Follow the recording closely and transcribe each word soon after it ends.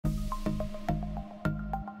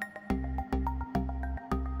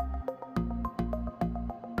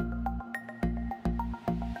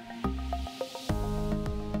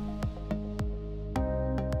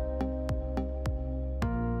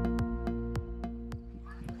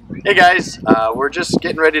Hey guys, we're just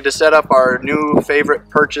getting ready to set up our new favorite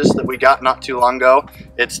purchase that we got not too long ago.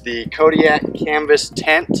 It's the Kodiak Canvas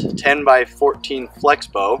tent 10 by 14 flex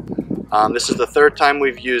bow. This is the third time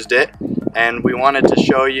we've used it, and we wanted to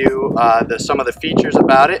show you some of the features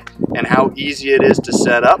about it and how easy it is to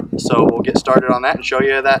set up. So we'll get started on that and show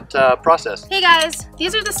you that process. Hey guys,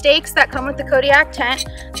 these are the stakes that come with the Kodiak tent.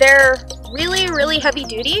 They're really heavy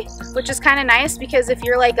duty, which is kind of nice because if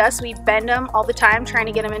you're like us, we bend them all the time trying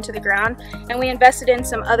to get them into the ground, and we invested in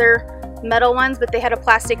some other metal ones, but they had a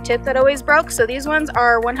plastic tip that always broke. So these ones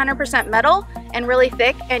are 100% metal and really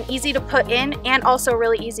thick and easy to put in, and also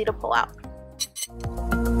really easy to pull out.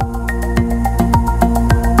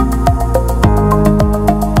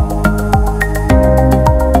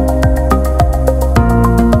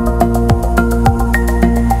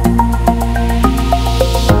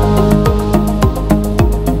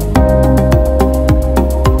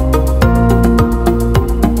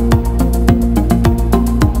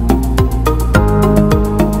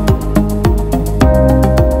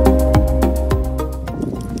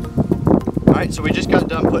 So we just got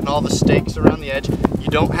done putting all the stakes around the edge. You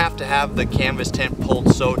don't have to have the canvas tent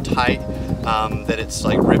pulled so tight that it's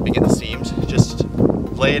like ripping at the seams. Just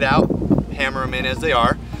lay it out, hammer them in as they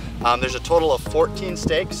are. There's a total of 14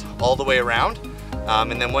 stakes all the way around.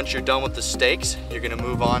 And then once you're done with the stakes, you're gonna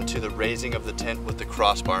move on to the raising of the tent with the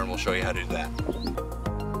crossbar, and we'll show you how to do that.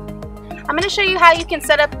 I'm going to show you how you can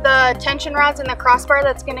set up the tension rods and the crossbar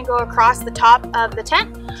that's going to go across the top of the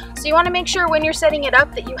tent. So you want to make sure when you're setting it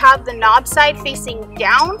up that you have the knob side facing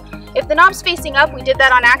down. If the knob's facing up, we did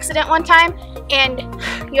that on accident one time, and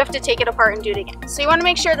you have to take it apart and do it again. So you want to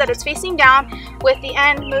make sure that it's facing down with the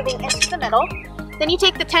end moving into the middle. Then you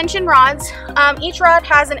take the tension rods. Each rod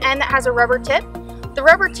has an end that has a rubber tip. The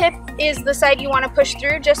rubber tip is the side you want to push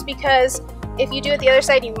through, just because if you do it the other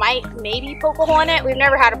side, you might maybe poke a hole in it. We've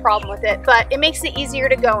never had a problem with it, but it makes it easier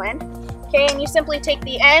to go in. Okay, and you simply take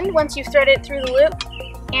the end once you've threaded it through the loop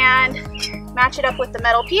and match it up with the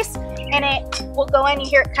metal piece, and it will go in. You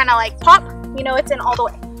hear it kind of like pop, you know it's in all the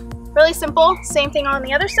way. Really simple. Same thing on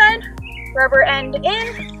the other side. Rubber end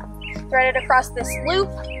in, thread it across this loop.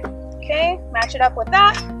 Okay, match it up with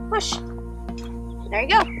that, push. There you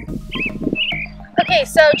go. Okay,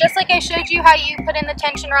 so just like I showed you how you put in the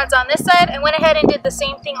tension rods on this side, I went ahead and did the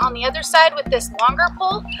same thing on the other side with this longer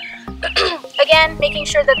pole. Again, making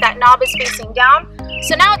sure that that knob is facing down.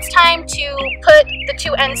 So now it's time to put the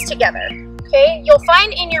two ends together. Okay, you'll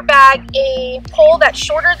find in your bag a pole that's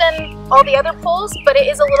shorter than all the other poles, but it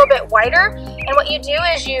is a little bit wider. And what you do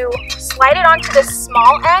is you slide it onto this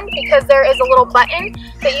small end, because there is a little button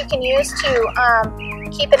that you can use to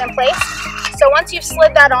keep it in place. So once you've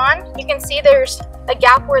slid that on, you can see there's a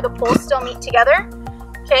gap where the poles still meet together.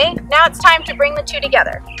 Okay, now it's time to bring the two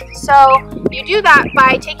together. So you do that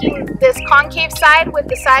by taking this concave side with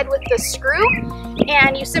the screw,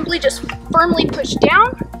 and you simply just firmly push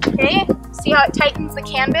down. Okay, see how it tightens the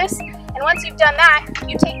canvas? And once you've done that,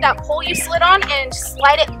 you take that pole you slid on and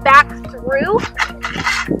slide it back through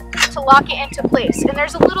to lock it into place. And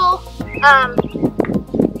there's a little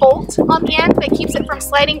bolt on the end that keeps it from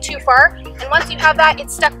sliding too far, and once you have that,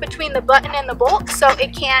 it's stuck between the button and the bolt, so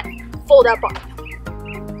it can't fold up on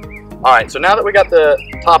you. Alright, so now that we got the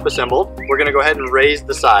top assembled, we're going to go ahead and raise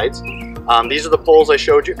the sides. These are the poles I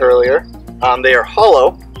showed you earlier. They are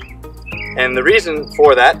hollow, and the reason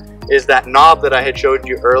for that is that knob that I had showed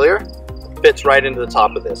you earlier fits right into the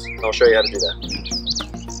top of this. I'll show you how to do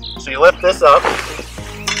that. So you lift this up,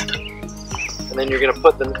 and then you're going to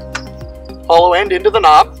put the hollow end into the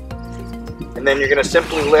knob, and then you're going to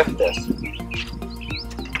simply lift this.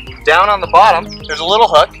 Down on the bottom, there's a little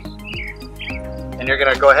hook, and you're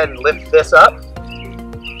going to go ahead and lift this up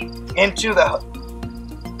into the hook.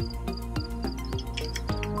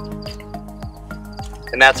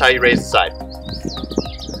 And that's how you raise the side.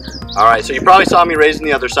 Alright, so you probably saw me raising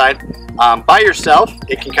the other side. By yourself,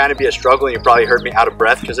 it can kind of be a struggle, and you probably heard me out of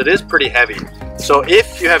breath because it is pretty heavy. So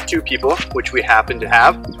if you have two people, which we happen to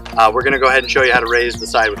have, we're going to go ahead and show you how to raise the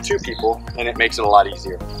side with two people, and it makes it a lot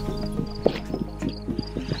easier.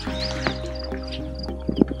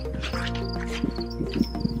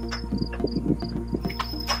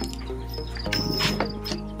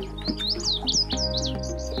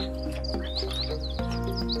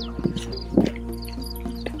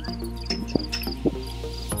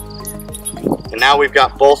 And now we've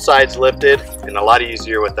got both sides lifted, and a lot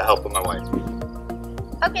easier with the help of my wife.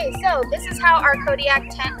 Okay, so this is how our Kodiak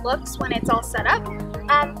tent looks when it's all set up.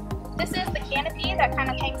 This is the canopy that kind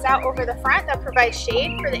of hangs out over the front that provides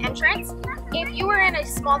shade for the entrance. If you are in a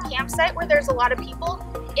small campsite where there's a lot of people,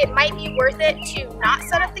 it might be worth it to not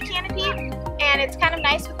set up the canopy And it's kind of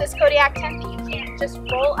nice with this Kodiak tent that you can just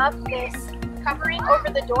roll up this covering over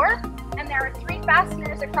the door, and there are 3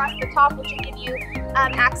 fasteners across the top which will give you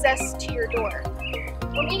access to your door.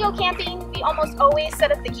 When we go camping, we almost always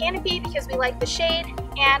set up the canopy because we like the shade,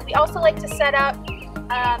 and we also like to set up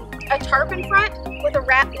a tarp in front with a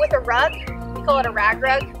rug. We call it a rag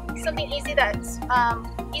rug, something easy that's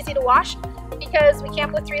easy to wash, because we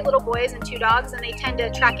camp with 3 little boys and 2 dogs, and they tend to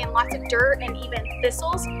track in lots of dirt and even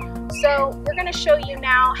thistles. So we're going to show you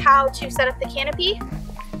now how to set up the canopy.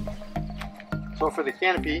 So for the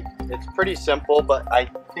canopy, it's pretty simple, but I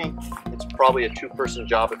think it's probably a 2-person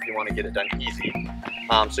job if you want to get it done easy.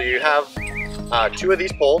 So you have 2 of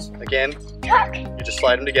these poles. Again, you just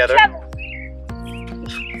slide them together.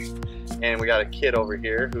 And we got a kid over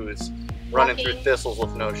here who's running through thistles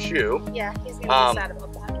with no shoe. Yeah, he's gonna be sad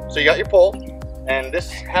about that. So you got your pole, and this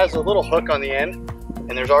has a little hook on the end,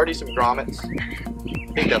 and there's already some grommets.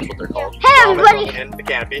 I think that's what they're called. Hey, grommets on the end of the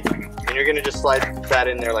canopy, and you're gonna just slide that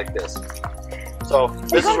in there like this. So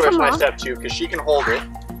this is where it's nice to have 2, because she can hold it,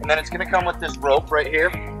 and then it's gonna come with this rope right here,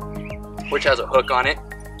 which has a hook on it,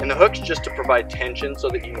 and the hook's just to provide tension so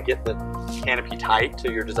that you can get the canopy tight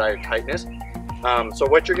to your desired tightness. So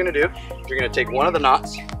what you're gonna do, you're gonna take one of the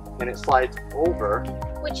knots, and it slides over.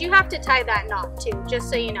 Which you have to tie that knot too, just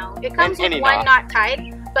so you know. It comes with one knot. knot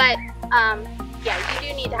tied, but yeah, you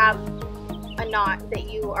do need to have a knot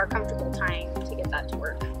that you are comfortable tying to get that to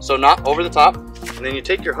work. So knot over the top, and then you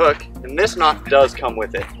take your hook, and this knot does come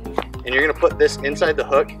with it. And you're gonna put this inside the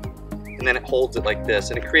hook, and then it holds it like this,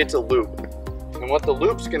 and it creates a loop. And what the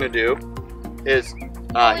loop's gonna do is,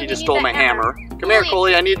 he just stole my hammer. Come here,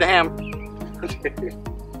 Coley, I need the hammer.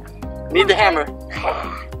 Need the hammer.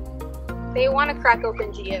 They want to crack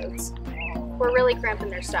open geodes. We're really cramping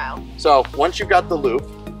their style. So once you've got the loop,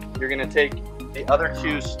 you're gonna take the other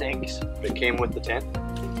 2 stakes that came with the tent,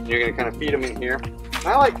 and you're gonna kind of feed them in here.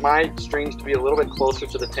 I like my strings to be a little bit closer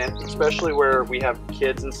to the tent, especially where we have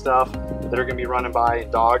kids and stuff that are gonna be running by,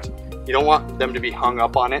 and dogs. You don't want them to be hung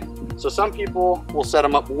up on it. So some people will set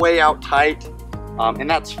them up way out tight, and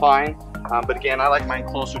that's fine. But again, I like mine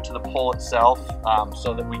closer to the pole itself,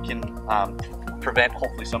 so that we can prevent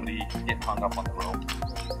hopefully somebody getting hung up on the rope.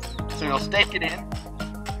 So you'll stake it in,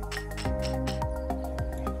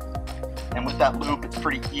 and with that loop it's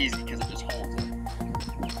pretty easy because it just holds it.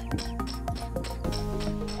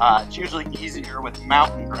 It's usually easier with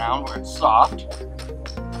mountain ground where it's soft.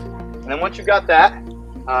 And then once you've got that,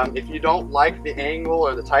 if you don't like the angle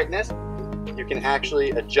or the tightness, you can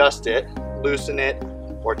actually adjust it, loosen it,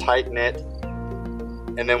 or tighten it,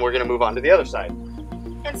 and then we're going to move on to the other side.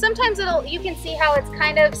 And sometimes you can see how it's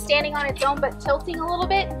kind of standing on its own but tilting a little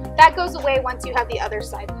bit. That goes away once you have the other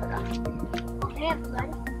side put up.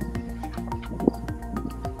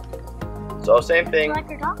 So same thing, You like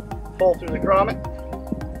your dog? pull through the grommet,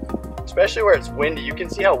 especially where it's windy. You can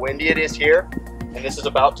see how windy it is here, and this is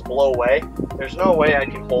about to blow away. There's no way I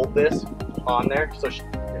can hold this on there, so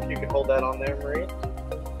if you could hold that on there, Marie.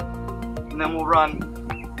 And then we'll run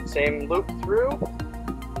same loop through,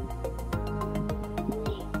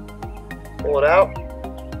 pull it out,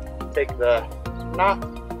 take the knot,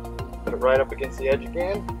 put it right up against the edge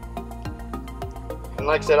again. And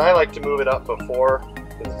like I said, I like to move it up before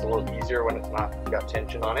because it's a little easier when it's not got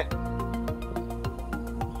tension on it.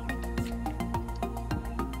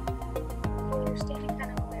 You're standing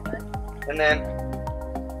kind of away, bud. And then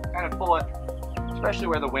kind of pull it, especially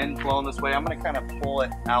where the wind's blowing this way, I'm going to kind of pull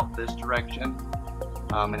it out this direction,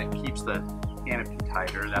 and it keeps the canopy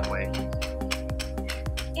tighter that way.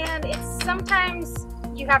 And it's sometimes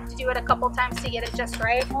you have to do it a couple times to get it just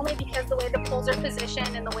right, only because the way the poles are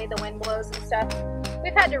positioned and the way the wind blows and stuff.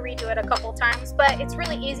 We've had to redo it a couple times, but it's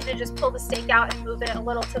really easy to just pull the stake out and move it a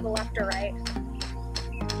little to the left or right.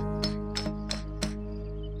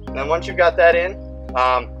 And then once you've got that in,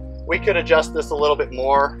 we could adjust this a little bit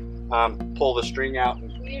more, pull the string out,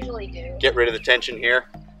 and We usually do. get rid of the tension here,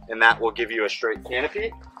 and that will give you a straight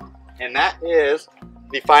canopy. And that is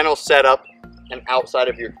the final setup and outside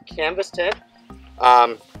of your canvas tent.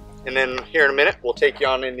 And then here in a minute, we'll take you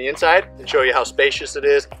on in the inside and show you how spacious it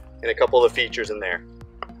is and a couple of the features in there.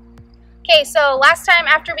 Okay, so last time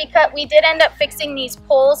after we cut, we did end up fixing these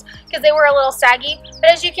poles because they were a little saggy.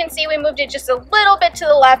 But as you can see, we moved it just a little bit to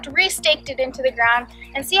the left, re-staked it into the ground,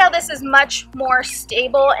 and see how this is much more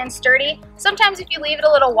stable and sturdy. Sometimes if you leave it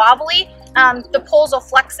a little wobbly, the poles will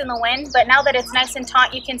flex in the wind, but now that it's nice and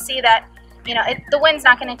taut, you can see that, you know, the wind's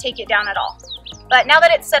not going to take it down at all. But now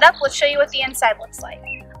that it's set up, let's show you what the inside looks like.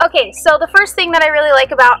 Okay, so the first thing that I really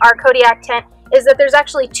like about our Kodiak tent is that there's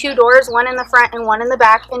actually 2 doors, one in the front and one in the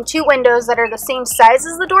back, and 2 windows that are the same size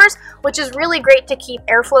as the doors, which is really great to keep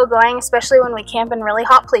airflow going, especially when we camp in really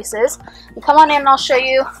hot places. And come on in and I'll show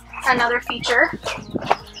you another feature.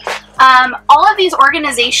 All of these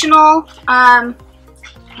organizational, I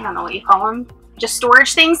don't know what you call them, just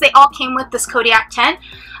storage things, they all came with this Kodiak tent.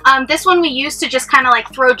 This one we used to just kind of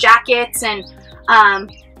like throw jackets and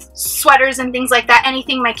sweaters and things like that,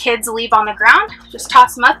 anything my kids leave on the ground, just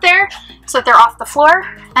toss them up there so that they're off the floor.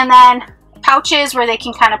 And then pouches where they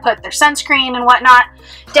can kind of put their sunscreen and whatnot.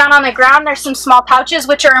 Down on the ground there's some small pouches,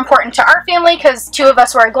 which are important to our family because 2 of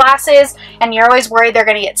us wear glasses and you're always worried they're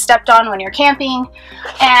going to get stepped on when you're camping.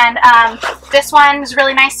 And this one is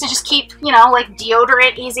really nice to just keep, you know, like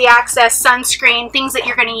deodorant, easy access, sunscreen, things that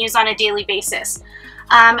you're going to use on a daily basis.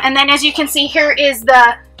 And then as you can see, here is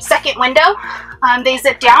the second window. They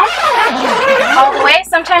zip down all the way.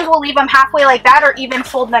 Sometimes we'll leave them halfway like that, or even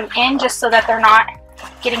fold them in just so that they're not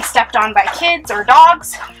getting stepped on by kids or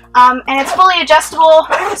dogs. And it's fully adjustable,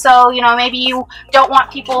 so you know, maybe you don't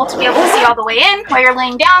want people to be able to see all the way in while you're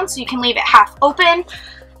laying down, so you can leave it half open.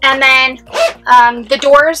 And then the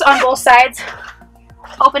doors on both sides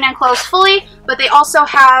open and close fully, but they also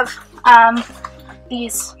have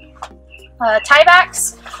these tie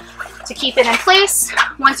backs to keep it in place.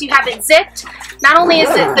 Once you have it zipped, not only is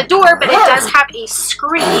it the door, but it does have a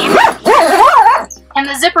screen, and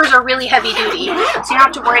the zippers are really heavy duty, so you don't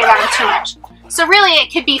have to worry about them too much. So really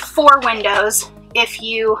it could be 4 windows if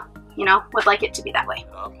you know, would like it to be that way.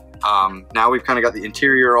 Now we've kind of got the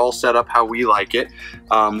interior all set up how we like it.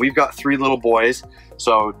 We've got 3 little boys,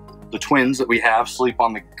 so the twins that we have sleep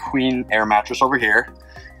on the queen air mattress over here.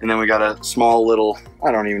 And then we got a small little,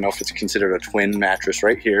 I don't even know if it's considered a twin mattress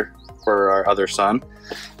right here for our other son.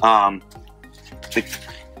 The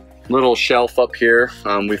little shelf up here,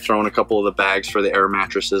 we've thrown a couple of the bags for the air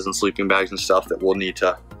mattresses and sleeping bags and stuff that we'll need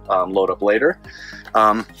to load up later.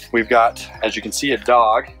 We've got, as you can see, a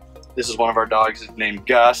dog. This is one of our dogs named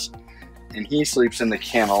Gus, and he sleeps in the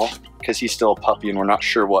kennel because he's still a puppy and we're not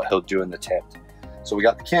sure what he'll do in the tent. So we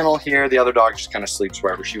got the kennel here, the other dog just kind of sleeps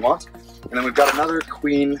wherever she wants. And then we've got another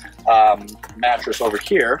queen mattress over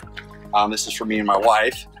here. This is for me and my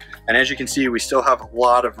wife. And as you can see, we still have a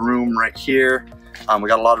lot of room right here. We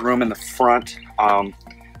got a lot of room in the front.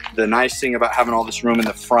 The nice thing about having all this room in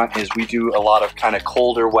the front is we do a lot of kind of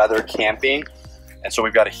colder weather camping. And so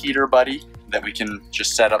we've got a heater buddy that we can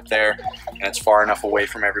just set up there, and it's far enough away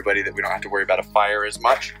from everybody that we don't have to worry about a fire as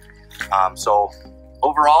much. So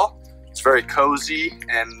overall, it's very cozy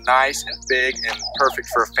and nice and big and perfect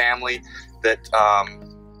for a family that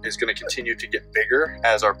is going to continue to get bigger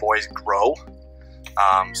as our boys grow.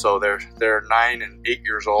 So they're 9 and 8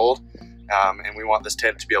 years old, and we want this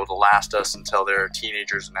tent to be able to last us until they're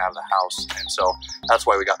teenagers and out of the house. And so that's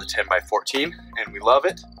why we got the 10 by 14, and we love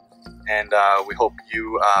it. And we hope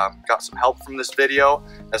you got some help from this video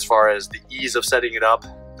as far as the ease of setting it up.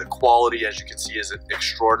 The quality, as you can see, is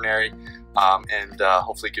extraordinary. And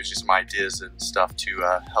hopefully it gives you some ideas and stuff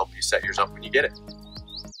to help you set yours up when you get it.